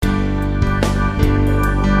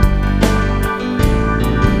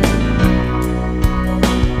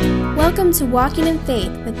Welcome to Walking in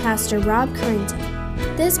Faith with Pastor Rob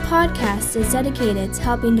Currington. This podcast is dedicated to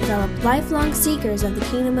helping develop lifelong seekers of the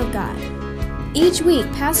kingdom of God. Each week,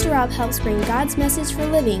 Pastor Rob helps bring God's message for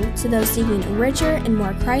living to those seeking a richer and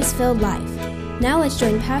more Christ-filled life. Now let's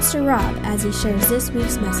join Pastor Rob as he shares this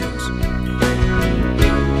week's message.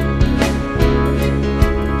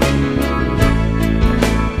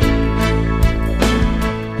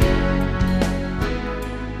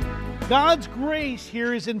 God's grace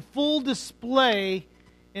here is in full display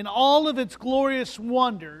in all of its glorious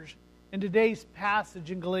wonders in today's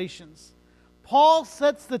passage in Galatians. Paul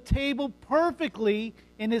sets the table perfectly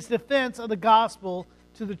in his defense of the gospel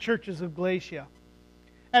to the churches of Galatia.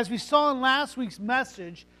 As we saw in last week's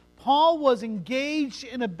message, Paul was engaged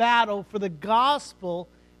in a battle for the gospel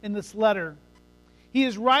in this letter. He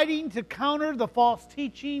is writing to counter the false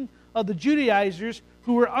teaching of the Judaizers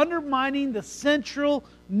who were undermining the central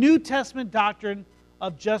New Testament doctrine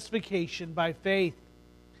of justification by faith.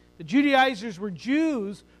 The Judaizers were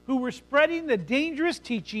Jews who were spreading the dangerous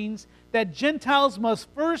teachings that Gentiles must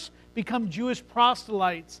first become Jewish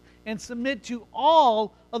proselytes and submit to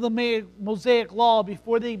all of the Mosaic law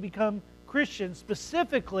before they become Christians,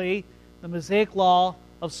 specifically the Mosaic law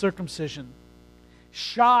of circumcision.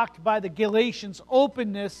 Shocked by the Galatians'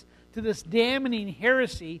 openness to this damning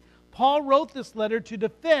heresy, Paul wrote this letter to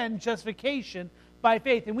defend justification by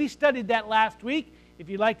faith. And we studied that last week. If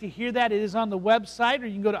you'd like to hear that, it is on the website, or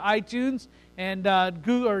you can go to iTunes and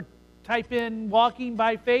Google or type in Walking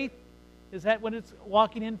by Faith. Is that what it's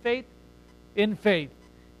Walking in Faith? In Faith.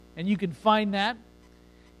 And you can find that.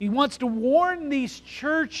 He wants to warn these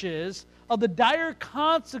churches of the dire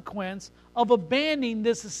consequence of abandoning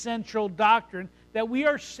this essential doctrine that we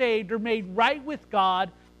are saved or made right with God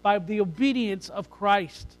by the obedience of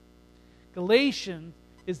Christ. Galatians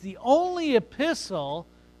is the only epistle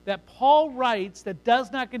that Paul writes that does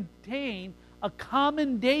not contain a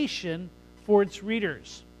commendation for its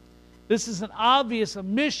readers. This is an obvious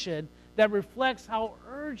omission that reflects how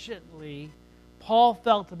urgently Paul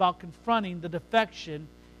felt about confronting the defection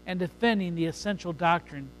and defending the essential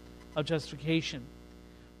doctrine of justification.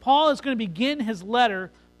 Paul is going to begin his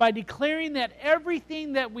letter by declaring that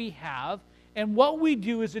everything that we have and what we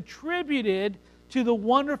do is attributed to the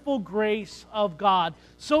wonderful grace of God.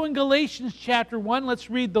 So in Galatians chapter 1, let's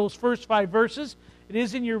read those first 5 verses. It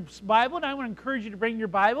is in your Bible, and I want to encourage you to bring your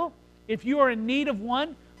Bible. If you are in need of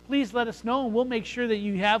one, please let us know, and we'll make sure that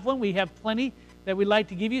you have one. We have plenty that we'd like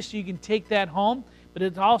to give you, so you can take that home. But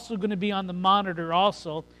it's also going to be on the monitor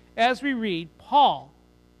also. As we read, Paul,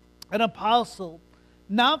 an apostle,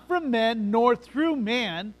 not from men nor through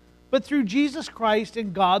man, but through Jesus Christ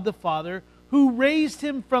and God the Father, who raised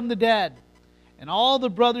him from the dead, and all the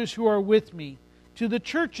brothers who are with me, to the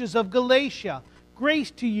churches of Galatia, grace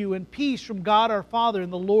to you and peace from God our Father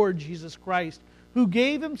and the Lord Jesus Christ, who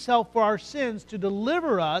gave himself for our sins to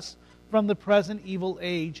deliver us from the present evil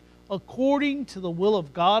age, according to the will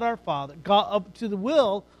of God our Father, to the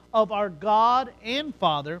will of our God and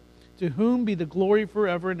Father, to whom be the glory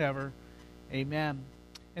forever and ever. Amen.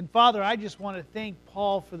 And Father, I just want to thank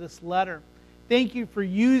Paul for this letter. Thank you for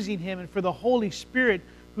using him and for the Holy Spirit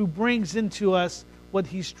who brings into us what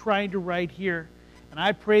he's trying to write here. And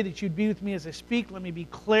I pray that you'd be with me as I speak. Let me be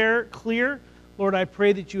clear. Lord, I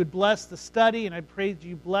pray that you would bless the study, and I pray that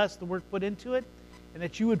you bless the work put into it, and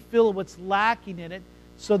that you would fill what's lacking in it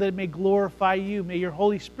so that it may glorify you. May your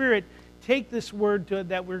Holy Spirit take this word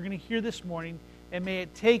that we're going to hear this morning, and may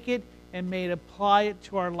it take it and may it apply it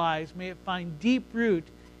to our lives. May it find deep root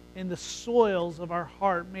in the soils of our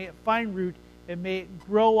heart. May it find root and may it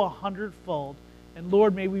grow 100-fold. And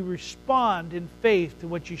Lord, may we respond in faith to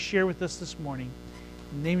what you share with us this morning.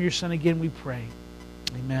 In the name of your Son again we pray.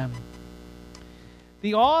 Amen.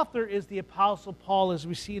 The author is the Apostle Paul, as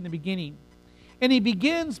we see in the beginning. And he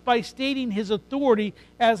begins by stating his authority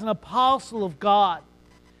as an apostle of God.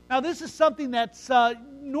 Now this is something that's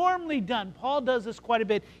normally done. Paul does this quite a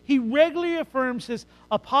bit. He regularly affirms his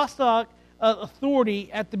apostolic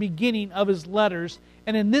authority at the beginning of his letters.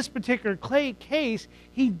 And in this particular case,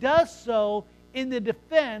 he does so in the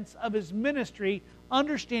defense of his ministry,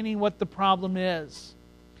 understanding what the problem is.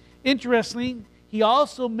 Interestingly, he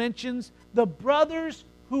also mentions the brothers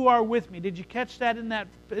who are with me. Did you catch that in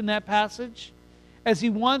that passage? As he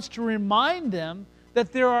wants to remind them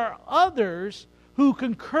that there are others who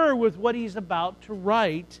concur with what he's about to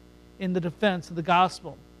write in the defense of the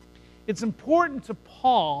gospel. It's important to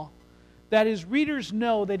Paul that his readers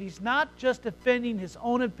know that he's not just defending his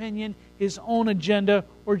own opinion, his own agenda,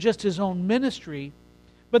 or just his own ministry,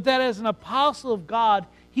 but that as an apostle of God,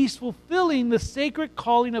 he's fulfilling the sacred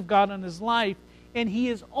calling of God on his life, and he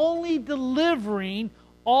is only delivering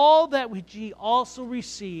all that which ye also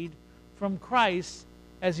received from Christ,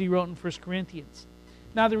 as he wrote in 1 Corinthians.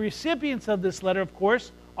 Now the recipients of this letter, of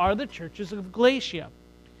course, are the churches of Galatia.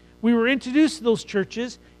 We were introduced to those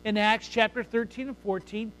churches in Acts chapter 13 and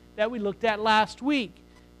 14 that we looked at last week.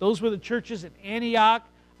 Those were the churches in Antioch,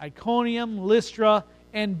 Iconium, Lystra,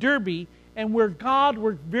 and Derbe, and where God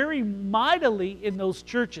worked very mightily in those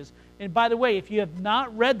churches. And by the way, if you have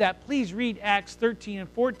not read that, please read Acts 13 and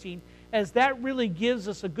 14, as that really gives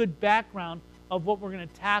us a good background of what we're going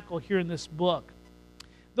to tackle here in this book.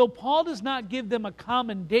 Though Paul does not give them a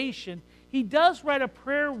commendation, he does write a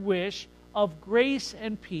prayer wish of grace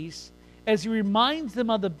and peace as he reminds them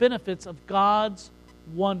of the benefits of God's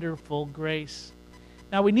wonderful grace.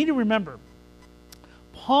 Now we need to remember,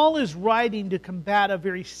 Paul is writing to combat a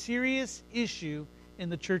very serious issue in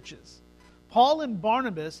the churches. Paul and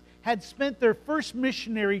Barnabas had spent their first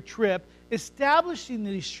missionary trip establishing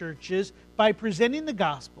these churches by presenting the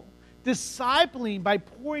gospel, discipling by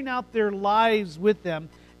pouring out their lives with them,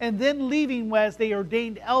 and then leaving as they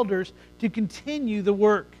ordained elders to continue the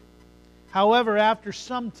work. However, after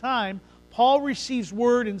some time, Paul receives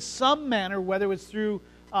word in some manner, whether it was through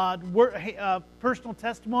personal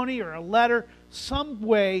testimony or a letter, some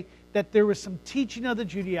way that there was some teaching of the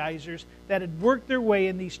Judaizers that had worked their way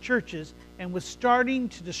in these churches and was starting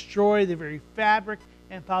to destroy the very fabric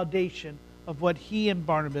and foundation of what he and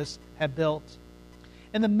Barnabas had built.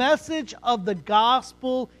 And the message of the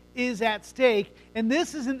gospel is at stake, and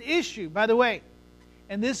this is an issue, by the way.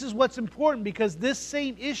 And this is what's important, because this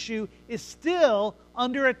same issue is still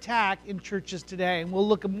under attack in churches today, and we'll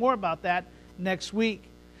look more about that next week.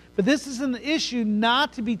 But this is an issue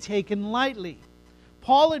not to be taken lightly.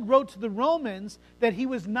 Paul had wrote to the Romans that he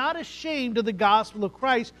was not ashamed of the gospel of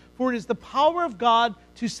Christ, for it is the power of God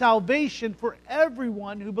to salvation for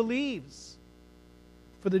everyone who believes.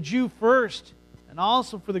 For the Jew first, and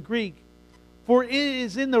also for the Greek. For it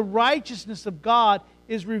is in the righteousness of God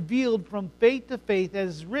is revealed from faith to faith,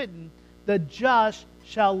 as is written, the just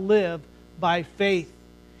shall live by faith.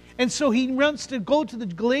 And so he wants to go to the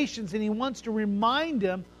Galatians and he wants to remind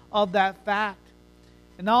them of that fact.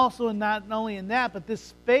 And also, not only in that, but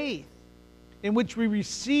this faith in which we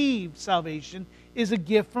receive salvation is a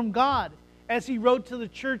gift from God. As he wrote to the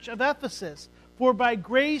church of Ephesus, for by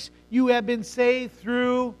grace you have been saved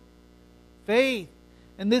through faith.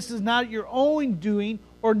 And this is not your own doing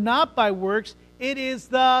or not by works. It is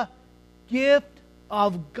the gift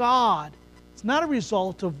of God. It's not a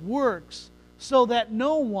result of works, so that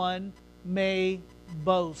no one may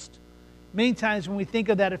boast. Many times when we think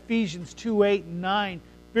of that Ephesians 2:8 and 9,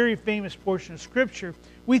 very famous portion of Scripture,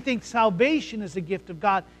 we think salvation is a gift of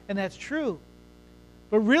God, and that's true.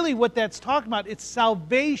 But really what that's talking about, it's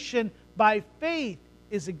salvation by faith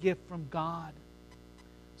is a gift from God.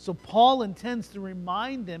 So Paul intends to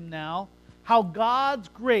remind them now how God's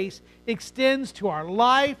grace extends to our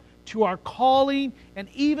life, to our calling, and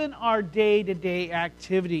even our day-to-day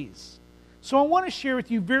activities. So I want to share with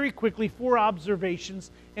you very quickly 4 observations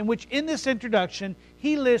in which in this introduction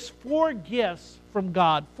he lists 4 gifts from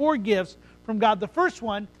God. 4 gifts from God. The first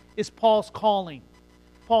one is Paul's calling.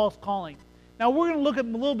 Paul's calling. Now we're going to look at a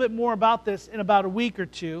little bit more about this in about a week or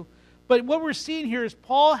two. But what we're seeing here is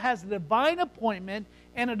Paul has a divine appointment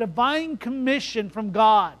and a divine commission from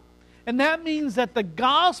God. And that means that the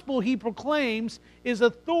gospel he proclaims is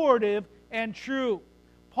authoritative and true.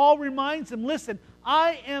 Paul reminds them, listen,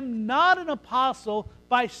 I am not an apostle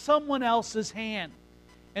by someone else's hand.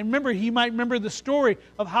 And remember, he might remember the story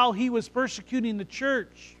of how he was persecuting the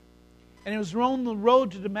church. And it was on the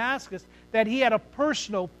road to Damascus that he had a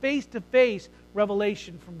personal, face-to-face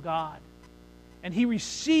revelation from God. And he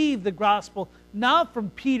received the gospel not from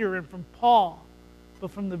Peter and from Paul, but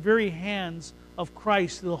from the very hands of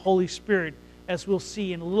Christ through the Holy Spirit, as we'll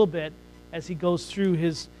see in a little bit as he goes through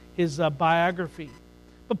his biography.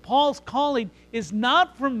 But Paul's calling is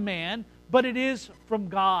not from man, but it is from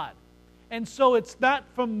God. And so it's not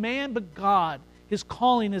from man, but God. His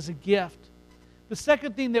calling is a gift. The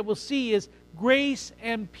second thing that we'll see is grace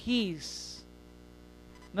and peace.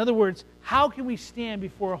 In other words, how can we stand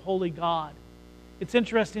before a holy God? It's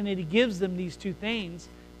interesting that he gives them these 2 things,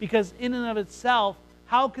 because in and of itself,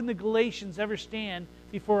 how can the Galatians ever stand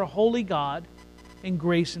before a holy God in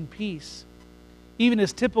grace and peace? Even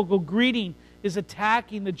his typical greeting is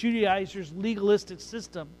attacking the Judaizers' legalistic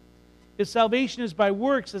system. If salvation is by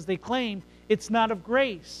works, as they claim, it's not of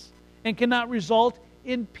grace and cannot result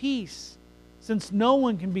in peace, since no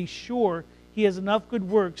one can be sure he has enough good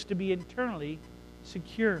works to be eternally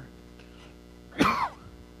secure.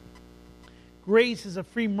 Grace is a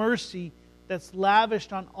free mercy that's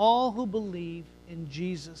lavished on all who believe in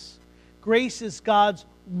Jesus. Grace is God's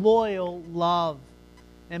loyal love,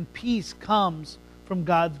 and peace comes from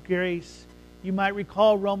God's grace. You might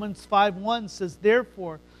recall Romans 5:1 says,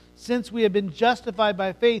 "Therefore, since we have been justified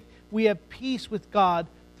by faith, we have peace with God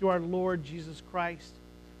through our Lord Jesus Christ."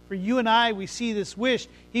 For you and I, we see this wish.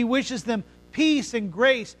 He wishes them peace and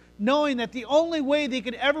grace, knowing that the only way they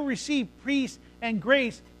could ever receive peace and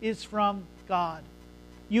grace is from God.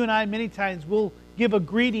 You and I, many times, will give a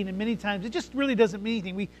greeting, and many times it just really doesn't mean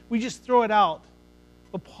anything. We just throw it out.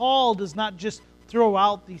 But Paul does not just throw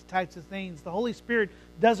out these types of things. The Holy Spirit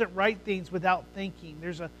doesn't write things without thinking.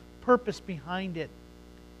 There's a purpose behind it.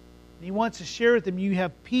 And He wants to share with them, you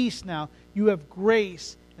have peace now, you have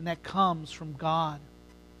grace, and that comes from God.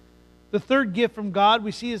 The third gift from God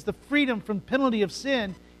we see is the freedom from the penalty of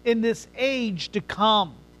sin in this age to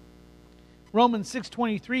come. Romans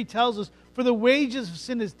 6:23 tells us, "For the wages of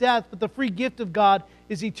sin is death, but the free gift of God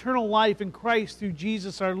is eternal life in Christ through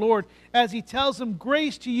Jesus our Lord." As He tells them,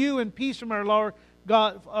 "Grace to you and peace from our Lord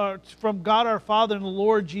God, from God our Father and the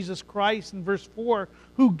Lord Jesus Christ," in verse 4,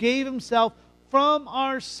 "who gave Himself from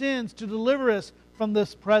our sins to deliver us from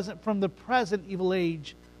the present evil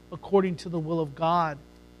age, according to the will of God."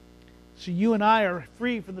 So you and I are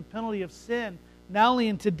free from the penalty of sin, not only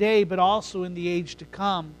in today, but also in the age to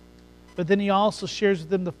come. But then He also shares with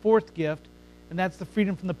them the fourth gift, and that's the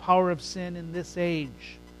freedom from the power of sin in this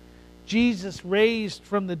age. Jesus raised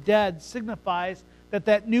from the dead signifies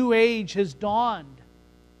that new age has dawned.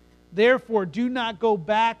 Therefore, do not go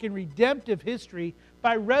back in redemptive history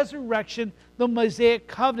by resurrection, the Mosaic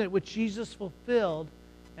covenant which Jesus fulfilled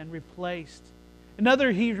and replaced.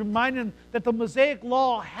 Another, He reminded them that the Mosaic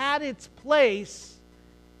law had its place,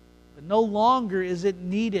 but no longer is it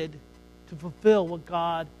needed to fulfill what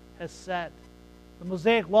God has set. The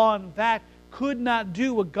Mosaic law, in fact, could not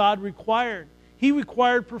do what God required. He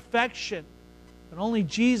required perfection, but only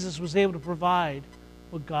Jesus was able to provide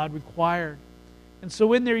what God required. And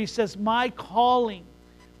so in there He says, my calling,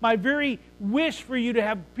 my very wish for you to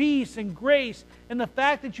have peace and grace, and the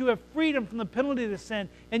fact that you have freedom from the penalty of sin,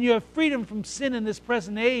 and you have freedom from sin in this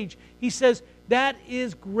present age, He says, that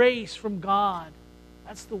is grace from God.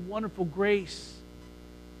 That's the wonderful grace.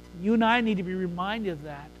 You and I need to be reminded of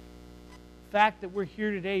that. The fact that we're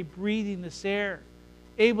here today breathing this air,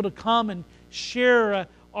 able to come and share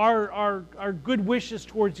our good wishes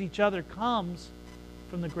towards each other, comes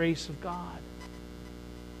from the grace of God.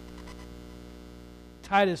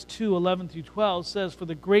 Titus 2:11-12 says, "For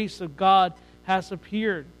the grace of God has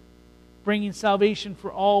appeared, bringing salvation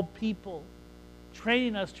for all people,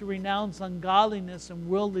 training us to renounce ungodliness and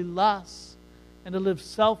worldly lusts, and to live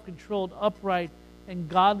self-controlled, upright, and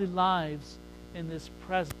godly lives in this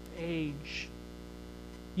present age."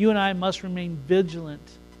 You and I must remain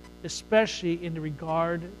vigilant, especially in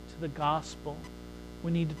regard to the gospel.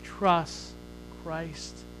 We need to trust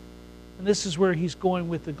Christ. And this is where He's going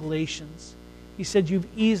with the Galatians. He said, you've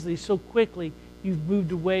easily, so quickly, you've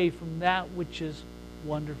moved away from that which is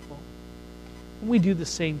wonderful. And we do the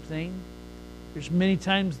same thing. There's many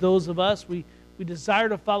times those of us, we desire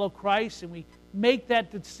to follow Christ, and we make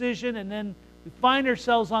that decision, and then we find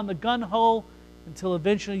ourselves on the gun-ho until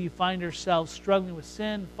eventually you find ourselves struggling with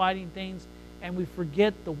sin, fighting things, and we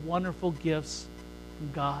forget the wonderful gifts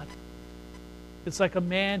from God. It's like a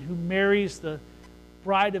man who marries the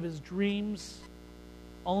bride of his dreams,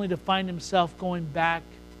 only to find himself going back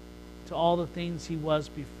to all the things he was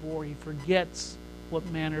before. He forgets what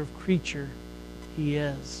manner of creature he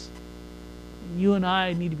is. And you and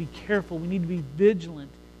I need to be careful. We need to be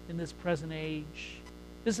vigilant in this present age.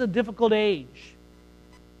 This is a difficult age.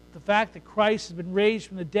 The fact that Christ has been raised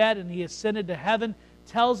from the dead and He ascended to heaven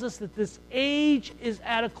tells us that this age is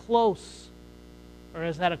at a close, or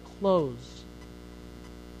is at a close.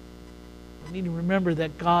 We need to remember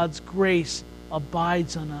that God's grace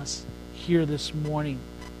abides on us here this morning.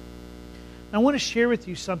 And I want to share with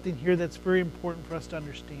you something here that's very important for us to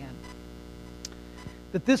understand.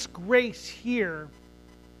 That this grace here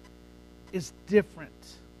is different.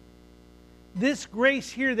 This grace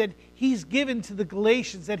here that He's given to the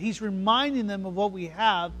Galatians, that He's reminding them of what we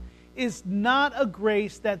have, is not a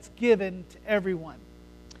grace that's given to everyone.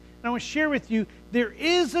 And I want to share with you, there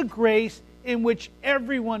is a grace in which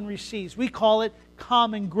everyone receives. We call it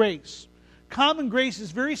common grace. Common grace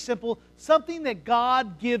is very simple, something that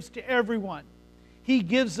God gives to everyone. He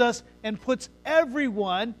gives us and puts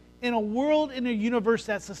everyone in a world, in a universe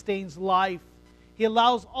that sustains life. He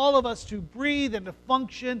allows all of us to breathe and to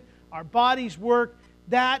function, our bodies work.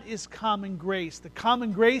 That is common grace. The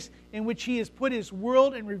common grace in which He has put His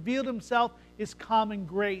world and revealed Himself is common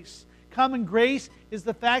grace. Common grace is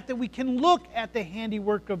the fact that we can look at the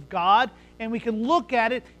handiwork of God, and we can look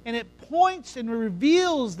at it, and it points and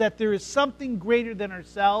reveals that there is something greater than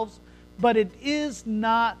ourselves, but it does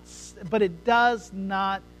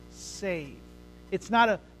not save. It's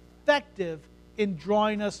not effective in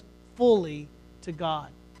drawing us fully to God.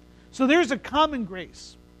 So there's a common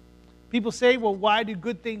grace. People say, well, why do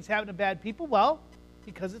good things happen to bad people? Well,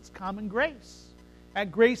 because it's common grace.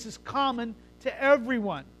 That grace is common to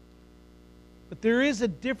everyone. But there is a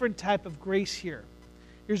different type of grace here.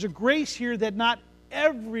 There's a grace here that not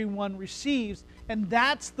everyone receives, and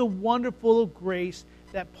that's the wonderful grace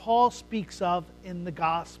that Paul speaks of in the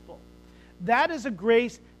gospel. That is a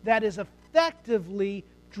grace that is effectively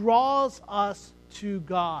draws us to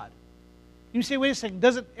God. You say, wait a second,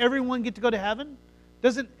 doesn't everyone get to go to heaven?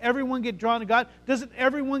 Doesn't everyone get drawn to God? Doesn't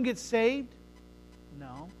everyone get saved?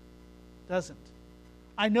 No, doesn't.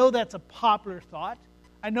 I know that's a popular thought.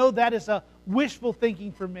 I know that is a wishful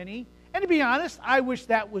thinking for many. And to be honest, I wish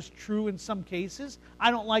that was true in some cases.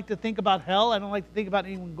 I don't like to think about hell. I don't like to think about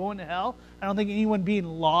anyone going to hell. I don't think anyone being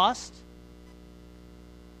lost.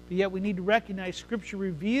 But yet we need to recognize Scripture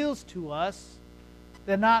reveals to us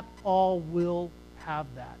that not all will have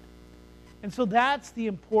that. And so that's the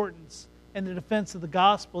importance and the defense of the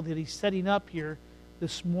gospel that he's setting up here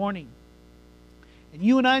this morning. And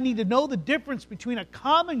you and I need to know the difference between a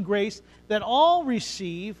common grace that all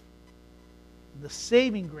receive and the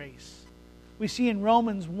saving grace. We see in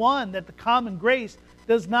Romans 1 that the common grace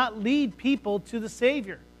does not lead people to the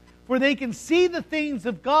Savior. For they can see the things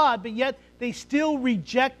of God, but yet they still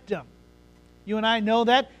reject Him. You and I know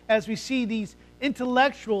that as we see these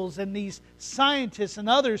intellectuals and these scientists and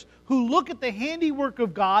others who look at the handiwork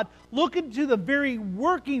of God, look into the very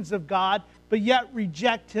workings of God, but yet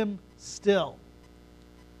reject Him still.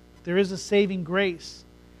 There is a saving grace.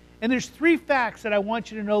 And there's 3 facts that I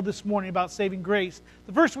want you to know this morning about saving grace.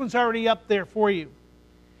 The first one's already up there for you.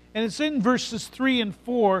 And it's in verses 3 and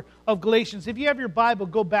 4 of Galatians. If you have your Bible,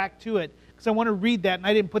 go back to it, because I want to read that, and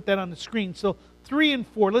I didn't put that on the screen. So 3 and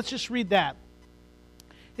 4, let's just read that.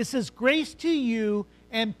 It says, "Grace to you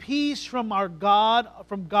and peace from God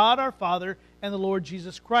our Father and the Lord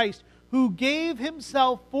Jesus Christ, who gave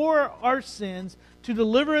Himself for our sins to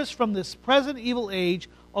deliver us from this present evil age,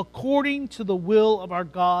 according to the will of our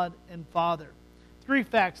God and Father." 3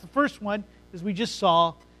 facts. The first one, as we just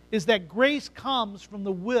saw, is that grace comes from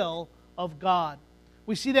the will of God.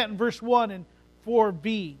 We see that in verse 1 and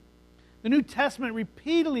 4b. The New Testament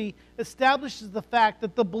repeatedly establishes the fact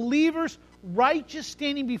that the believer's righteous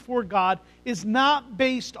standing before God is not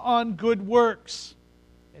based on good works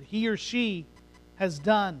that he or she has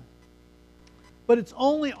done, but it's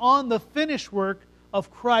only on the finished work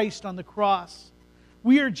of Christ on the cross.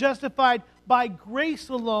 We are justified by grace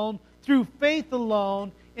alone, through faith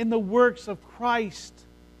alone, in the works of Christ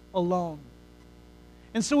alone.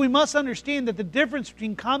 And so we must understand that the difference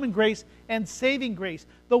between common grace and saving grace,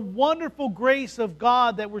 the wonderful grace of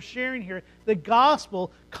God that we're sharing here, the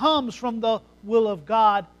gospel, comes from the will of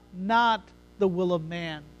God, not the will of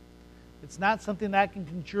man. It's not something that I can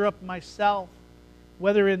conjure up myself,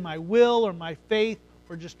 whether in my will or my faith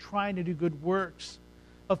or just trying to do good works.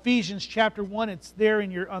 Ephesians chapter 1, it's there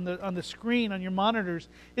on the screen on your monitors.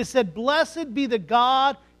 It said, "Blessed be the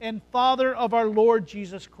God and Father of our Lord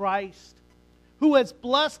Jesus Christ, who has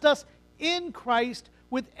blessed us in Christ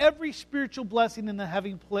with every spiritual blessing in the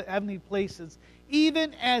heavenly places,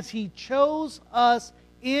 even as He chose us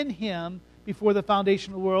in Him before the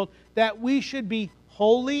foundation of the world, that we should be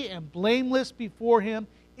holy and blameless before Him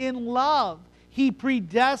in love. He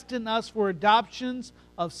predestined us for adoptions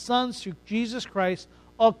of sons through Jesus Christ,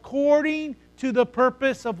 according to the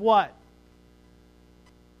purpose of what?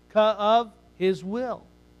 Of His will,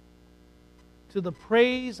 to the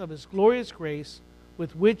praise of His glorious grace,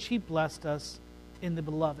 with which He blessed us in the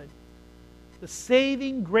Beloved." The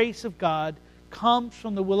saving grace of God comes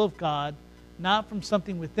from the will of God, not from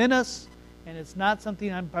something within us, and it's not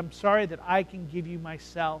something I'm sorry that I can give you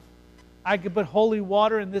myself. I could put holy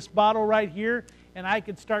water in this bottle right here, and I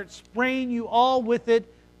could start spraying you all with it,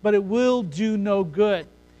 but it will do no good.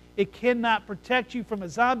 It cannot protect you from a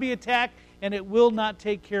zombie attack, and it will not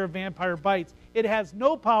take care of vampire bites. It has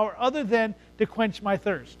no power other than to quench my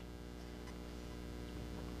thirst.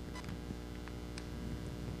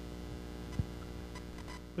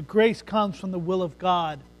 But grace comes from the will of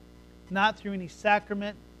God, not through any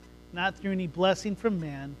sacrament, not through any blessing from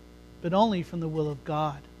man, but only from the will of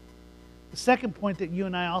God. The second point that you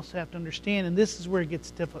and I also have to understand, and this is where it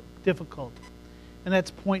gets difficult, and that's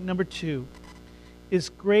point number 2, is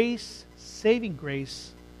grace, saving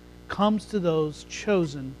grace, comes to those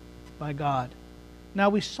chosen by God. Now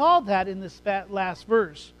we saw that in this last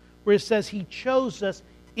verse, where it says He chose us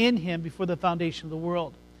in Him before the foundation of the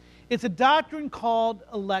world. It's a doctrine called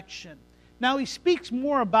election. Now he speaks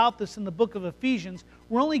more about this in the book of Ephesians.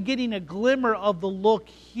 We're only getting a glimmer of the look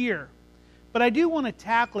here. But I do want to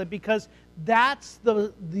tackle it because that's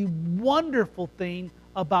the wonderful thing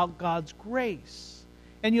about God's grace.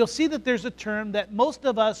 And you'll see that there's a term that most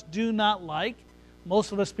of us do not like.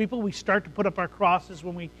 Most of us people, we start to put up our crosses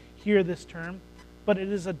when we hear this term. But it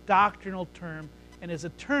is a doctrinal term and is a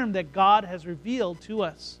term that God has revealed to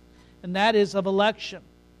us. And that is of election.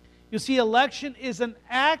 You see, election is an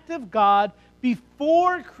act of God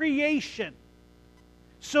before creation.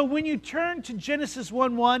 So when you turn to Genesis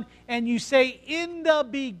 1:1 and you say, in the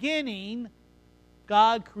beginning,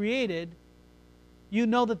 God created, you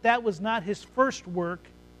know that that was not His first work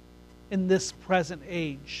in this present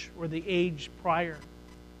age or the age prior.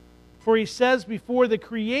 For He says before the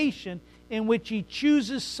creation in which He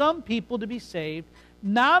chooses some people to be saved,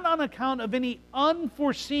 not on account of any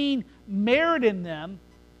unforeseen merit in them,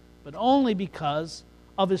 but only because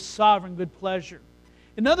of His sovereign good pleasure.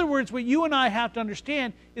 In other words, what you and I have to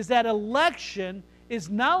understand is that election is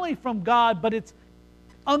not only from God, but it's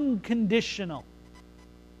unconditional.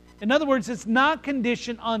 In other words, it's not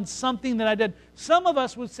conditioned on something that I did. Some of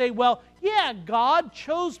us would say, well, yeah, God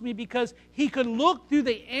chose me because He could look through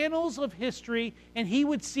the annals of history and He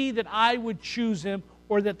would see that I would choose Him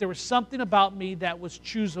or that there was something about me that was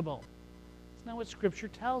choosable. That's not what Scripture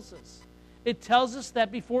tells us. It tells us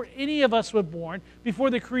that before any of us were born, before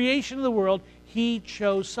the creation of the world, He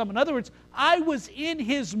chose some. In other words, I was in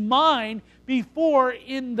His mind before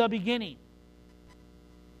in the beginning.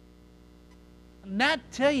 And that,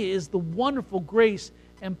 tell you, is the wonderful grace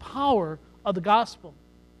and power of the gospel.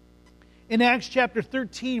 In Acts chapter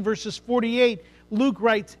 13, verses 48, Luke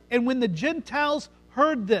writes, "And when the Gentiles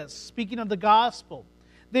heard this," speaking of the gospel,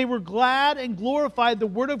 "they were glad and glorified the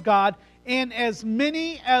word of God, and as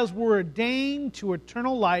many as were ordained to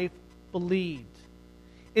eternal life believed."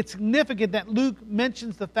 It's significant that Luke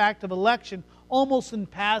mentions the fact of election almost in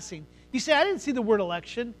passing. You say, I didn't see the word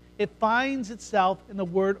election. It finds itself in the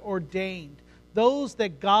word ordained. Those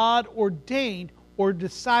that God ordained or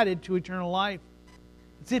decided to eternal life.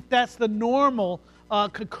 As if that's the normal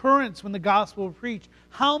concurrence when the gospel was preached.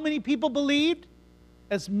 How many people believed?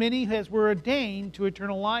 As many as were ordained to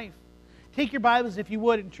eternal life. Take your Bibles, if you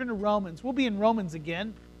would, and turn to Romans. We'll be in Romans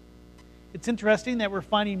again. It's interesting that we're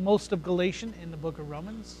finding most of Galatians in the book of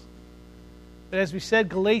Romans. But as we said,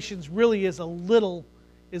 Galatians really is little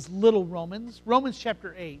Romans. Romans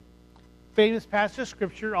chapter 8. Famous passage of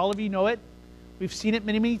Scripture. All of you know it. We've seen it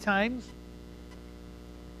many, many times.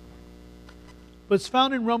 But it's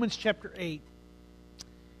found in Romans chapter 8.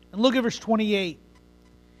 And look at verse 28.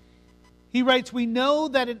 He writes, "We know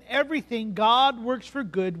that in everything God works for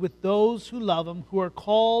good with those who love Him, who are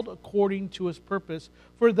called according to His purpose.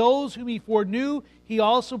 For those whom He foreknew, He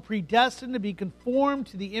also predestined to be conformed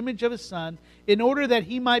to the image of His Son, in order that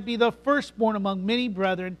He might be the firstborn among many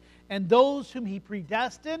brethren. And those whom He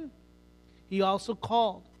predestined, He also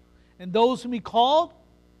called. And those whom He called,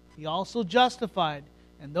 He also justified.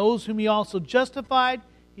 And those whom He also justified,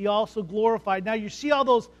 He also glorified." Now you see all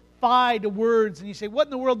those words, and you say, what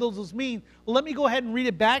in the world does those mean? Well, let me go ahead and read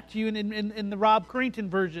it back to you in the Rob Currington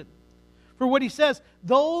version. For what he says,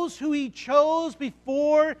 those who He chose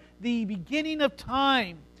before the beginning of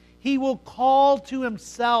time, He will call to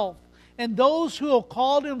Himself. And those who will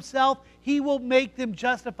call to Himself, He will make them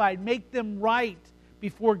justified, make them right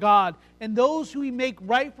before God. And those who He make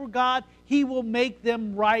right for God, He will make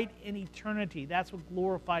them right in eternity. That's what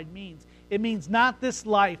glorified means. It means not this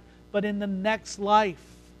life, but in the next life.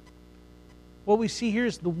 What we see here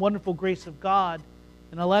is the wonderful grace of God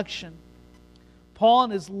in election. Paul,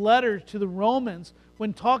 in his letter to the Romans,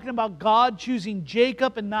 when talking about God choosing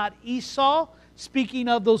Jacob and not Esau, speaking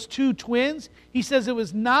of those two twins, he says it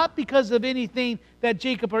was not because of anything that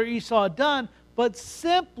Jacob or Esau had done, but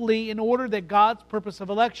simply in order that God's purpose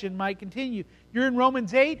of election might continue. You're in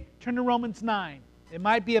Romans 8, turn to Romans 9. It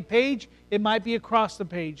might be a page, it might be across the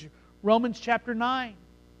page. Romans chapter 9.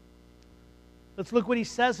 Let's look what he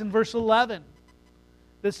says in verse 11.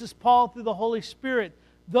 This is Paul through the Holy Spirit.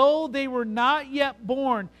 "Though they were not yet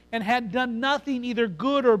born and had done nothing either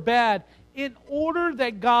good or bad, in order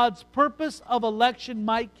that God's purpose of election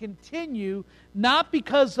might continue, not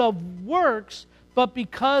because of works, but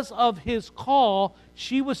because of His call,"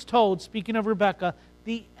 she was told, speaking of Rebekah,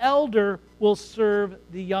 "the elder will serve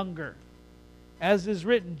the younger. As is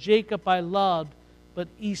written, Jacob I loved, but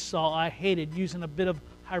Esau I hated," using a bit of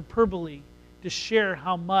hyperbole to share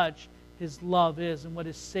how much His love is and what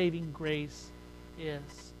His saving grace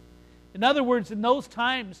is. In other words, in those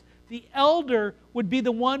times, the elder would be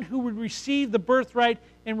the one who would receive the birthright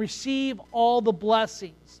and receive all the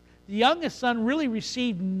blessings. The youngest son really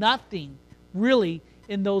received nothing, really,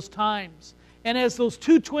 in those times. And as those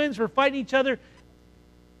two twins were fighting each other,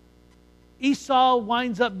 Esau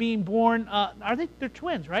winds up being born. They're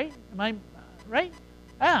twins, right? Am I right?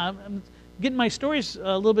 I'm getting my stories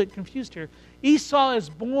a little bit confused here. Esau is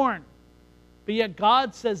born, but yet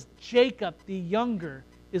God says Jacob, the younger,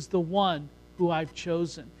 is the one who I've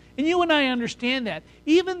chosen. And you and I understand that.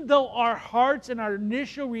 Even though our hearts and our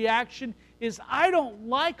initial reaction is, I don't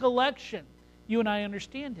like election, you and I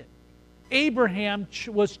understand it. Abraham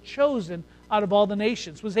was chosen out of all the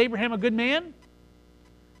nations. Was Abraham a good man?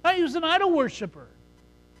 No, he was an idol worshiper.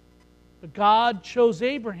 But God chose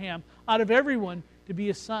Abraham out of everyone to be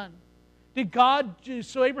his son.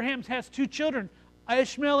 So Abraham has two children,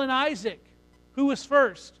 Ishmael and Isaac. Who was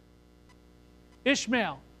first?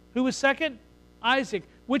 Ishmael. Who was second? Isaac.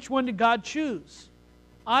 Which one did God choose?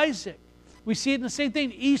 Isaac. We see it in the same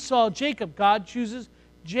thing. Esau, Jacob. God chooses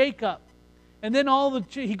Jacob. And then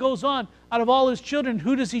he goes on. Out of all his children,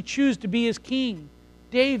 who does he choose to be his king?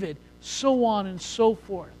 David. So on and so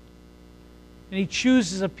forth. And he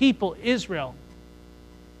chooses a people, Israel.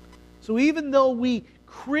 So even though we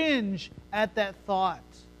cringe at that thought,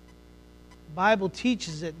 the Bible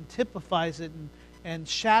teaches it and typifies it and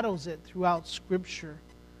shadows it throughout Scripture.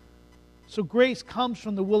 So grace comes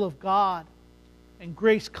from the will of God, and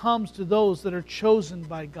grace comes to those that are chosen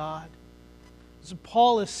by God. So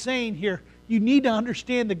Paul is saying here, you need to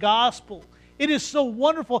understand the gospel. It is so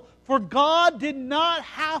wonderful, for God did not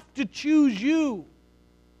have to choose you.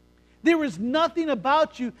 There was nothing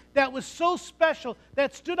about you that was so special,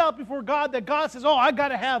 that stood out before God, that God says, oh, I got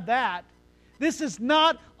to have that. This is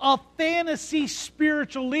not a fantasy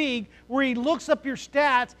spiritual league where he looks up your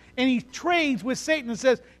stats and he trades with Satan and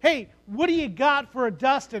says, hey, what do you got for a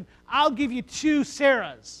Dustin? I'll give you 2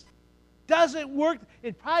 Sarahs. Doesn't work.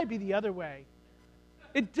 It'd probably be the other way.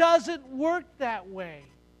 It doesn't work that way.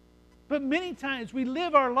 But many times we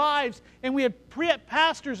live our lives and we have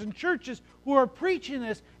pastors and churches who are preaching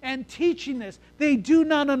this and teaching this. They do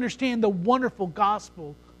not understand the wonderful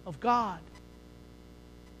gospel of God.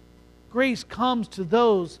 Grace comes to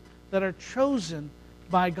those that are chosen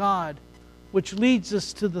by God, which leads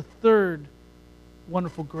us to the third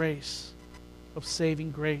wonderful grace of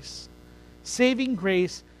saving grace. Saving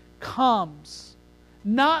grace comes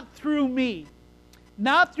not through me,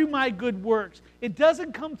 not through my good works. It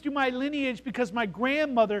doesn't come through my lineage because my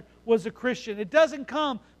grandmother was a Christian. It doesn't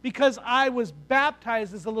come because I was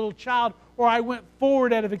baptized as a little child or I went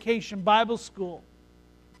forward at a vacation Bible school.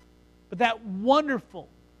 But that wonderful,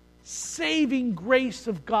 saving grace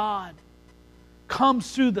of God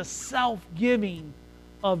comes through the self-giving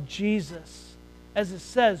of Jesus. As it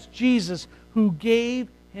says, Jesus who gave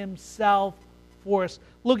himself for us.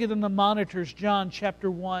 Look at it in the monitors, John chapter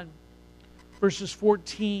 1, verses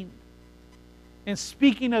 14. And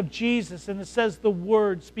speaking of Jesus, and it says the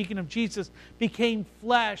Word, speaking of Jesus, became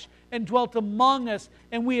flesh and dwelt among us.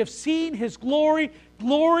 And we have seen his glory.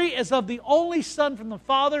 Glory as of the only Son from the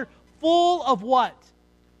Father, full of what?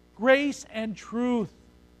 Grace and truth.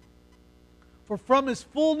 For from his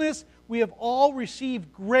fullness we have all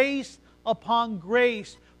received grace upon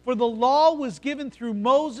grace. For the law was given through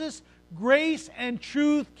Moses. Grace and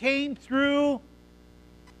truth came through,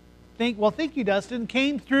 thank you, Dustin,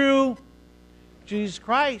 came through Jesus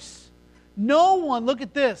Christ. No one, look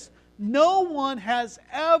at this, no one has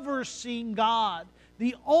ever seen God.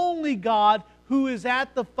 The only God who is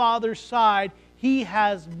at the Father's side, he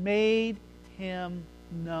has made him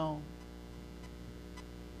known.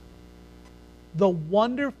 The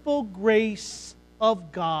wonderful grace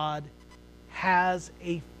of God has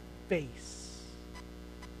a face.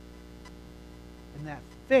 And that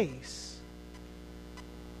face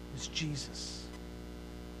is Jesus.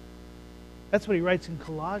 That's what he writes in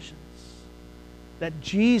Colossians. That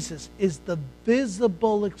Jesus is the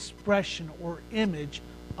visible expression or image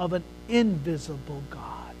of an invisible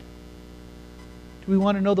God. Do we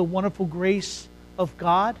want to know the wonderful grace of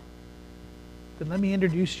God? Then let me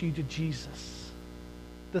introduce you to Jesus,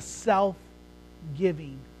 the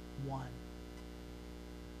self-giving one.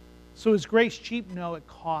 So is grace cheap? No, it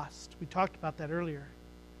cost. We talked about that earlier.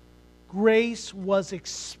 Grace was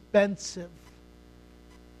expensive.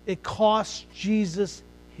 It cost Jesus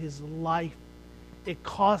his life. It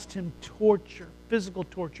cost him torture, physical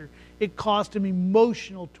torture. It cost him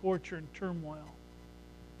emotional torture and turmoil.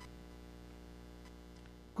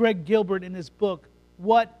 Greg Gilbert, in his book,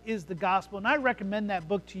 What is the Gospel? And I recommend that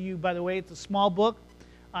book to you, by the way. It's a small book.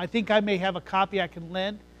 I think I may have a copy I can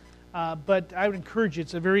lend. but I would encourage you.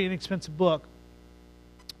 It's a very inexpensive book.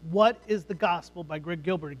 What is the Gospel by Greg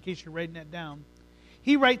Gilbert, in case you're writing that down.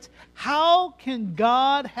 He writes, how can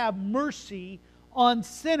God have mercy on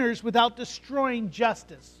sinners without destroying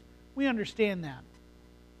justice? We understand that.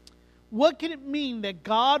 What can it mean that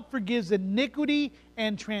God forgives iniquity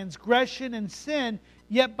and transgression and sin,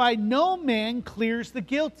 yet by no man clears the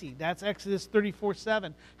guilty? That's Exodus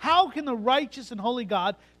 34:7. How can the righteous and holy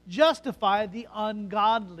God justify the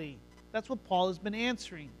ungodly? That's what Paul has been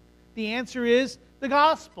answering. The answer is the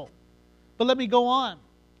gospel. But let me go on.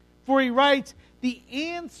 For he writes, the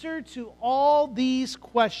answer to all these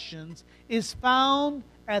questions is found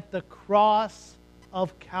at the cross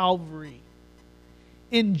of Calvary,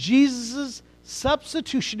 in Jesus'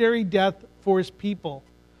 substitutionary death for his people.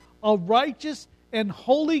 A righteous and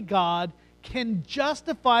holy God can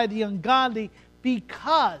justify the ungodly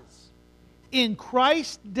because in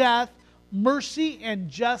Christ's death, mercy and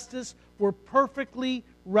justice were perfectly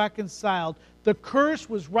reconciled. The curse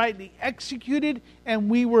was rightly executed and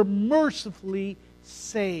we were mercifully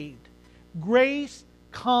saved. Grace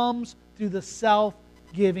comes through the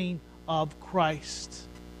self-giving of Christ.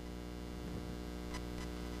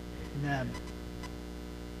 Amen.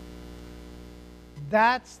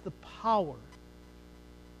 That's the power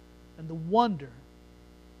and the wonder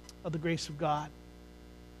of the grace of God.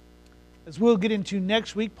 As we'll get into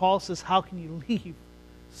next week, Paul says, how can you leave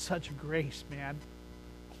such grace, man?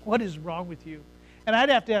 What is wrong with you? And I'd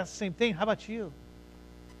have to ask the same thing. How about you?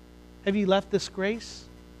 Have you left this grace?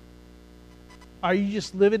 Are you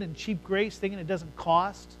just living in cheap grace, thinking it doesn't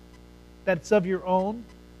cost, that it's of your own,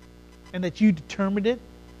 and that you determined it?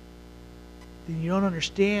 Then you don't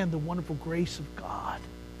understand the wonderful grace of God.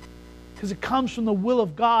 Because it comes from the will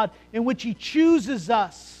of God in which He chooses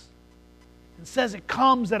us and says it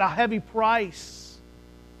comes at a heavy price.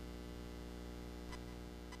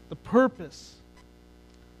 The purpose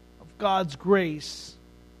of God's grace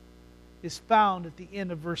is found at the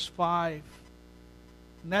end of verse 5.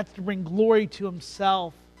 And that's to bring glory to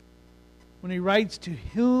Himself when He writes, to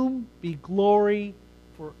whom be glory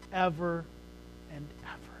forever and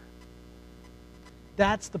ever.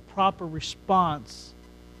 That's the proper response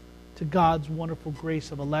to God's wonderful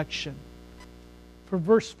grace of election. For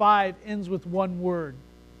verse 5 ends with one word.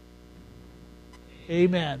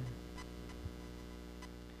 Amen.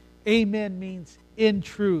 Amen means in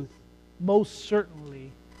truth, most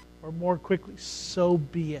certainly, or more quickly, so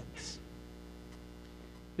be it.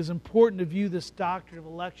 It's important to view this doctrine of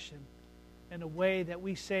election in a way that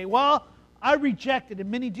we say, well, I reject it, and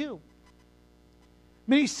many do.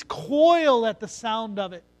 Many coil at the sound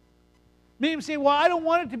of it. Many say, well, I don't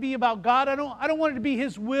want it to be about God. I don't want it to be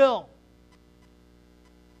His will.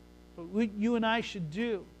 But what you and I should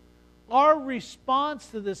do, our response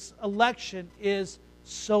to this election is,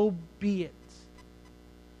 so be it.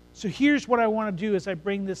 So here's what I want to do as I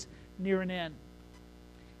bring this near an end.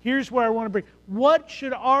 Here's what I want to bring. What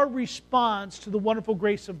should our response to the wonderful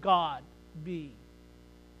grace of God be?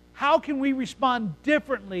 How can we respond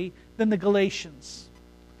differently than the Galatians?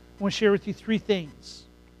 I want to share with you three things.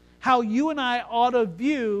 How you and I ought to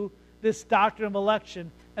view this doctrine of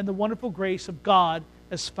election and the wonderful grace of God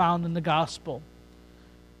as found in the gospel.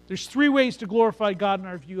 There's three ways to glorify God in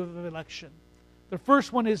our view of election. The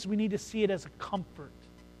first one is we need to see it as a comfort.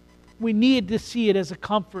 We need to see it as a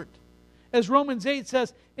comfort. As Romans 8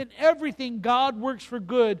 says, in everything God works for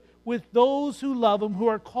good with those who love Him, who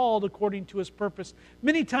are called according to His purpose.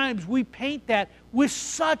 Many times we paint that with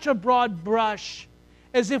such a broad brush,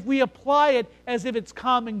 as if we apply it as if it's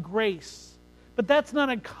common grace. But that's not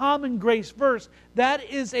a common grace verse. That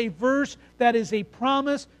is a verse that is a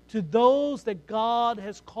promise to those that God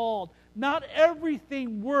has called. Not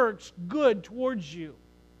everything works good towards you.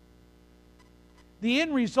 The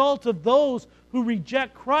end result of those who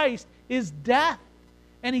reject Christ is death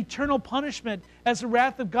and eternal punishment as the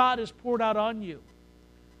wrath of God is poured out on you.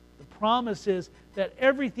 The promise is that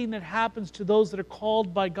everything that happens to those that are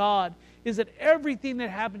called by God is that everything that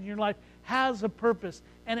happens in your life has a purpose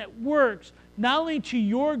and it works not only to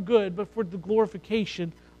your good but for the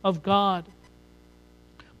glorification of God.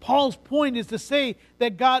 Paul's point is to say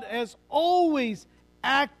that God has always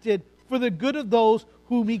acted for the good of those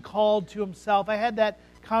whom He called to Himself. I had that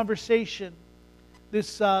conversation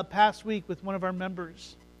this past week with one of our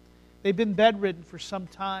members. They've been bedridden for some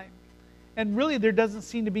time. And really there doesn't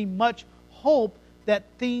seem to be much hope that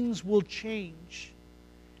things will change.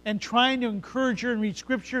 And trying to encourage her and read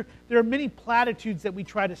Scripture, there are many platitudes that we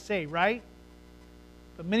try to say, right?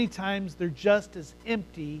 But many times they're just as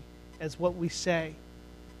empty as what we say.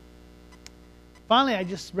 Finally, I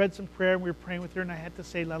just read some prayer and we were praying with her and I had to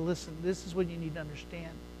say, now listen, this is what you need to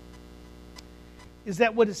understand. is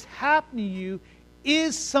that what is happening to you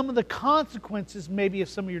is some of the consequences maybe of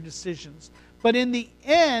some of your decisions. But in the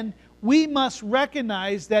end, we must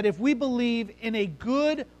recognize that if we believe in a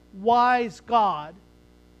good, wise God,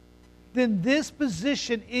 then this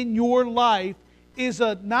position in your life is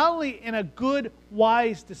not only in a good,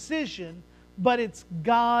 wise decision, but it's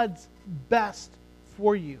God's best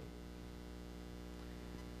for you.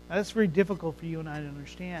 Now, that's very difficult for you and I to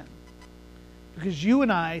understand. Because you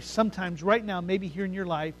and I, sometimes right now, maybe here in your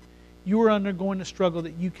life, you are undergoing a struggle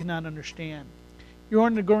that you cannot understand. You're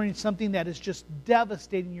undergoing something that is just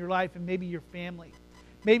devastating your life and maybe your family.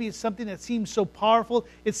 Maybe it's something that seems so powerful,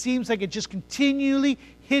 it seems like it just continually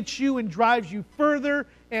hits you and drives you further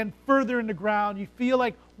and further in the ground. You feel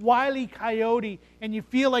like Wile E. Coyote, and you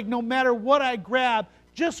feel like no matter what I grab,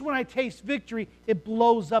 just when I taste victory, it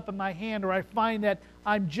blows up in my hand, or I find that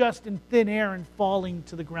I'm just in thin air and falling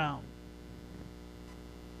to the ground.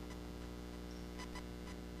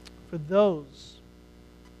 For those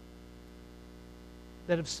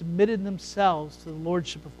that have submitted themselves to the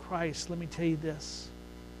Lordship of Christ, let me tell you this.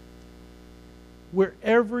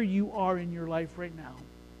 Wherever you are in your life right now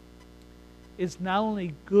is not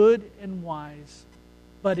only good and wise,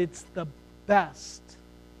 but it's the best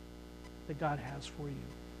that God has for you.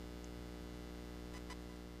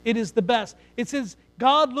 It is the best. It says,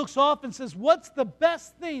 God looks off and says, what's the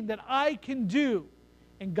best thing that I can do?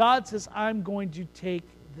 And God says, I'm going to take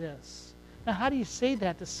this. Now, how do you say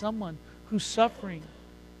that to someone who's suffering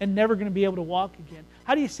and never going to be able to walk again?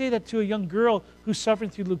 How do you say that to a young girl who's suffering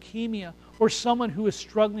through leukemia, or someone who is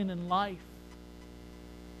struggling in life?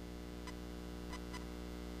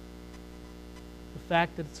 The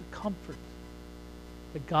fact that it's a comfort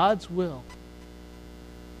that God's will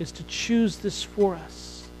is to choose this for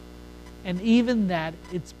us. And even that,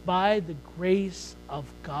 it's by the grace of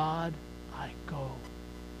God I go.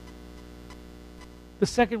 The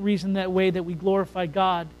second reason that way that we glorify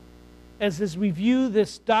God is as we view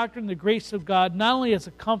this doctrine, the grace of God, not only as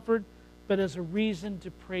a comfort, but as a reason to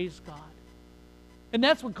praise God. And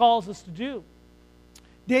that's what calls us to do.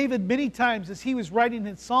 David, many times as he was writing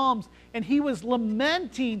his Psalms, and he was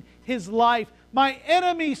lamenting his life. My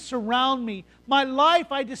enemies surround me. My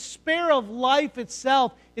life, I despair of life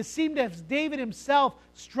itself. It seemed as David himself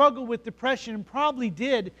struggled with depression, and probably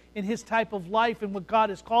did in his type of life and what God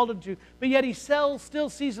has called him to. But yet he still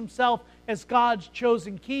sees himself as God's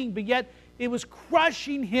chosen king. But yet it was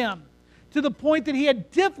crushing him to the point that he had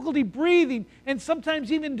difficulty breathing and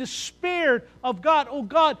sometimes even despaired of God. Oh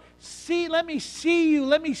God, let me see you.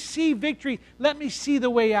 Let me see victory. Let me see the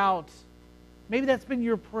way out. Maybe that's been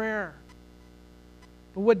your prayer.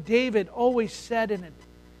 But what David always said in it,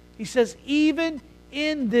 he says, even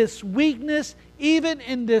in this weakness, even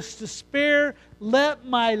in this despair, let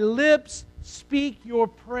my lips speak your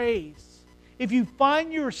praise. If you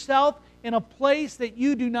find yourself in a place that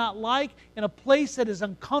you do not like, in a place that is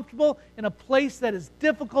uncomfortable, in a place that is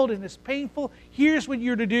difficult and is painful, here's what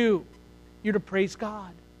you're to do. You're to praise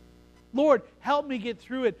God. Lord, help me get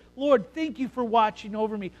through it. Lord, thank you for watching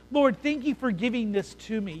over me. Lord, thank you for giving this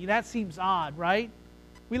to me. That seems odd, right?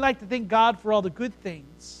 We like to thank God for all the good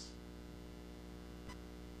things.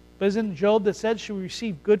 But isn't Job that said, should we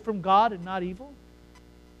receive good from God and not evil?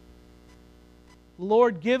 The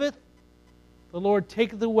Lord giveth, the Lord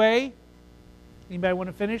taketh away. Anybody want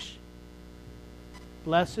to finish?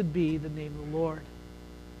 Blessed be the name of the Lord.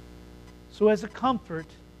 So as a comfort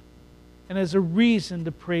and as a reason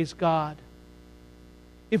to praise God,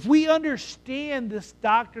 if we understand this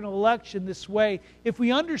doctrine of election this way, if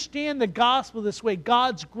we understand the gospel this way,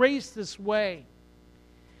 God's grace this way,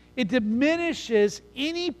 it diminishes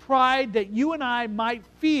any pride that you and I might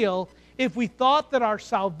feel if we thought that our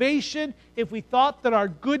salvation, if we thought that our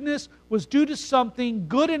goodness was due to something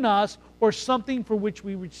good in us or something for which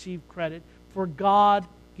we receive credit. For God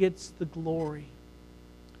gets the glory.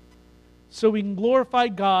 So we can glorify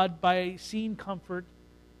God by seeing comfort,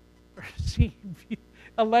 or seeing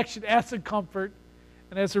election as a comfort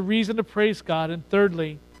and as a reason to praise God. And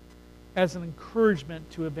thirdly, as an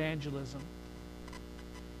encouragement to evangelism.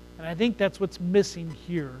 And I think that's what's missing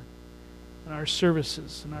here in our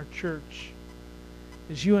services, in our church,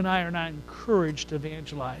 is you and I are not encouraged to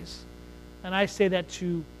evangelize. And I say that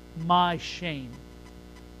to my shame,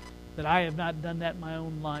 that I have not done that in my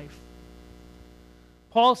own life.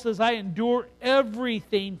 Paul says, I endure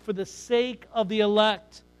everything for the sake of the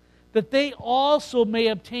elect, that they also may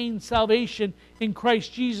obtain salvation in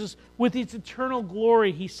Christ Jesus with its eternal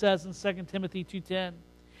glory, he says in 2 Timothy 2:10.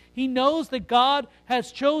 He knows that God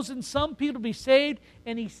has chosen some people to be saved,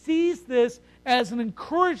 and he sees this as an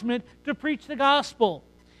encouragement to preach the gospel,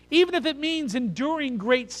 even if it means enduring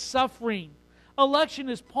great suffering. Election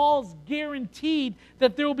is Paul's guaranteed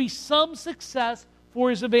that there will be some success for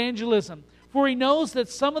his evangelism. For he knows that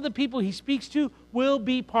some of the people he speaks to will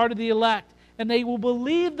be part of the elect, and they will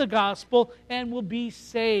believe the gospel and will be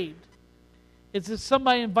saved. It's as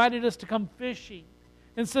somebody invited us to come fishing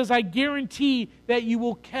and says, I guarantee that you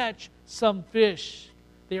will catch some fish.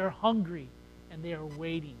 They are hungry and they are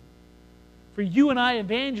waiting. For you and I,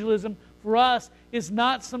 evangelism for us is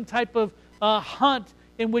not some type of hunt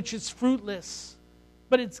in which it's fruitless.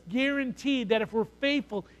 But it's guaranteed that if we're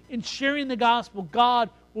faithful in sharing the gospel, God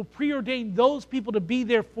will preordain those people to be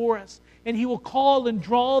there for us. And He will call and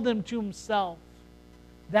draw them to Himself.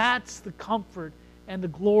 That's the comfort and the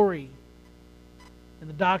glory and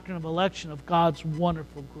the doctrine of election of God's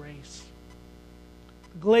wonderful grace.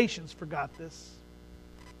 The Galatians forgot this.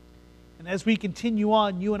 And as we continue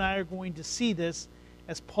on, you and I are going to see this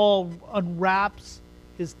as Paul unwraps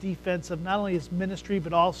his defense of not only his ministry,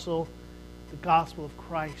 but also the gospel of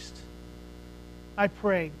Christ. I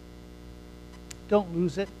pray, don't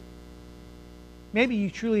lose it. Maybe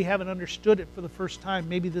you truly haven't understood it for the first time.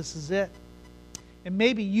 Maybe this is it. And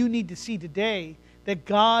maybe you need to see today that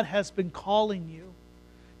God has been calling you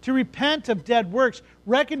to repent of dead works.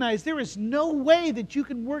 Recognize there is no way that you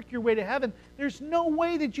can work your way to heaven. There's no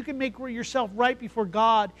way that you can make yourself right before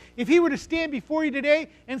God. If He were to stand before you today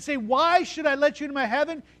and say, why should I let you into my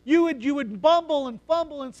heaven? You would bumble and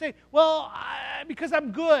fumble and say, well, because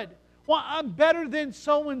I'm good. Well, I'm better than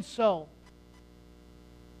so-and-so.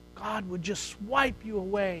 God would just swipe you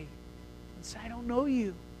away and say, I don't know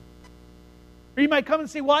you. Or you might come and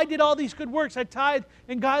say, well, I did all these good works. I tithed.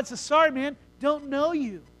 And God says, sorry, man, don't know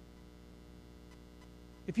you.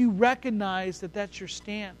 If you recognize that that's your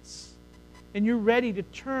stance and you're ready to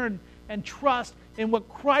turn and trust in what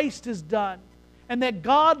Christ has done, and that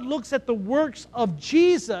God looks at the works of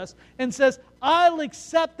Jesus and says, I'll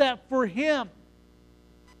accept that for Him.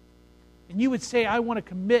 And you would say, I want to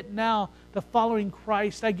commit now to following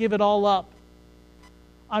Christ. I give it all up.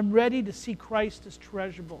 I'm ready to see Christ as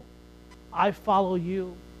treasurable. I follow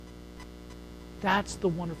you. That's the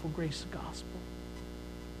wonderful grace of the gospel.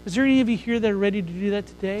 Is there any of you here that are ready to do that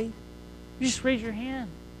today? You just raise your hand.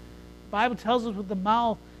 The Bible tells us with the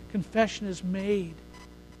mouth, confession is made.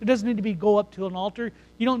 It doesn't need to go up to an altar.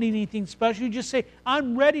 You don't need anything special. You just say,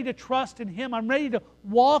 I'm ready to trust in Him. I'm ready to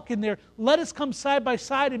walk in there. Let us come side by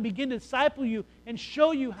side and begin to disciple you and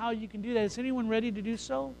show you how you can do that. Is anyone ready to do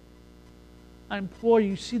so? I implore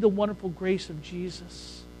you, see the wonderful grace of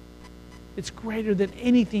Jesus. It's greater than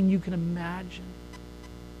anything you can imagine.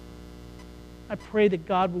 I pray that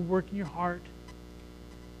God will work in your heart.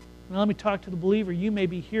 Now let me talk to the believer. You may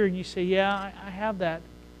be here and you say, yeah, I have that.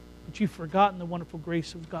 But you've forgotten the wonderful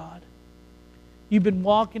grace of God. You've been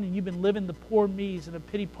walking and you've been living the poor me's in a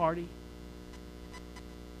pity party.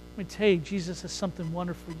 Let me tell you, Jesus has something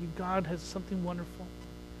wonderful for you. God has something wonderful.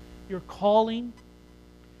 Your calling,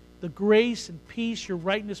 the grace and peace, your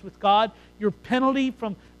rightness with God, your penalty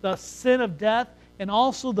from the sin of death, and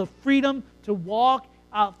also the freedom to walk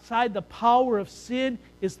outside the power of sin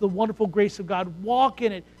is the wonderful grace of God. Walk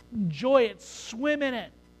in it, enjoy it, swim in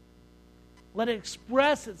it. Let it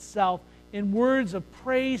express itself in words of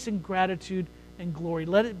praise and gratitude and glory.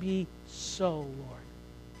 Let it be so, Lord.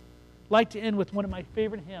 I'd like to end with one of my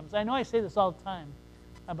favorite hymns. I know I say this all the time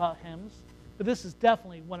about hymns, but this is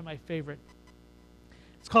definitely one of my favorite.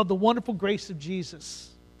 It's called The Wonderful Grace of Jesus.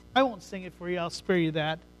 I won't sing it for you. I'll spare you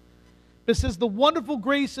that. But it says, the wonderful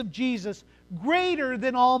grace of Jesus, greater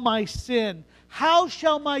than all my sin. How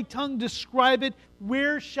shall my tongue describe it?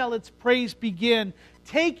 Where shall its praise begin?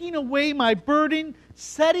 Taking away my burden,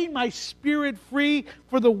 setting my spirit free,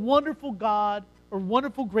 for the wonderful God, or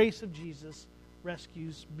wonderful grace of Jesus,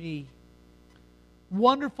 rescues me.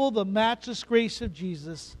 Wonderful the matchless grace of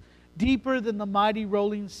Jesus, deeper than the mighty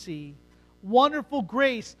rolling sea. Wonderful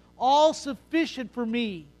grace, all sufficient for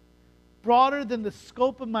me, broader than the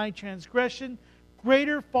scope of my transgression,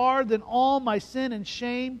 greater far than all my sin and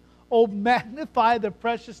shame. Oh, magnify the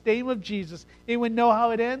precious name of Jesus. Anyone know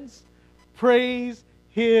how it ends? Praise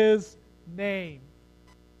His name.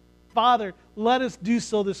 Father, let us do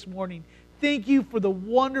so this morning. Thank you for the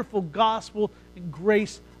wonderful gospel and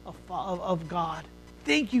grace of God.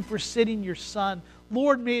 Thank you for sending your Son.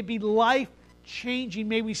 Lord, may it be life-changing.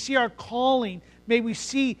 May we see our calling. May we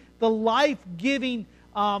see the life-giving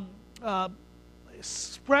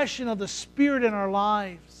expression of the Spirit in our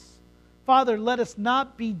lives. Father, let us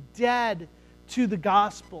not be dead to the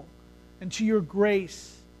gospel and to your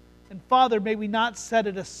grace. And Father, may we not set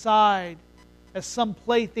it aside as some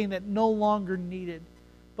plaything that no longer needed.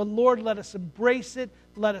 But Lord, let us embrace it.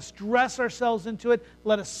 Let us dress ourselves into it.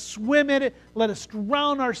 Let us swim in it. Let us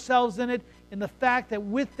drown ourselves in it. in the fact that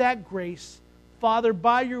with that grace, Father,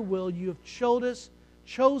 by your will, you have chose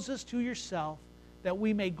us to yourself, that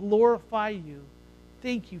we may glorify you.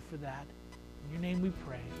 Thank you for that. In your name we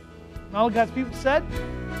pray. And all God's people said,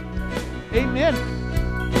 amen.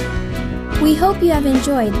 We hope you have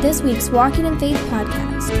enjoyed this week's Walking in Faith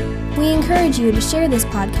podcast. We encourage you to share this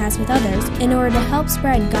podcast with others in order to help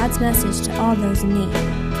spread God's message to all those in need.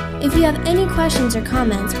 If you have any questions or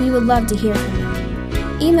comments, we would love to hear from you.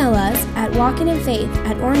 Email us at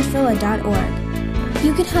walkinginfaith@orangevilla.org.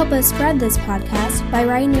 You can help us spread this podcast by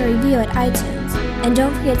writing a review at iTunes. And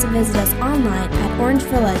don't forget to visit us online at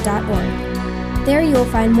orangevilla.org. There you will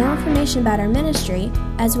find more information about our ministry,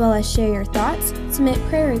 as well as share your thoughts, submit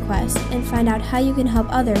prayer requests, and find out how you can help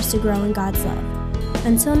others to grow in God's love.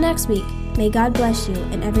 Until next week, may God bless you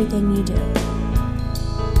in everything you do.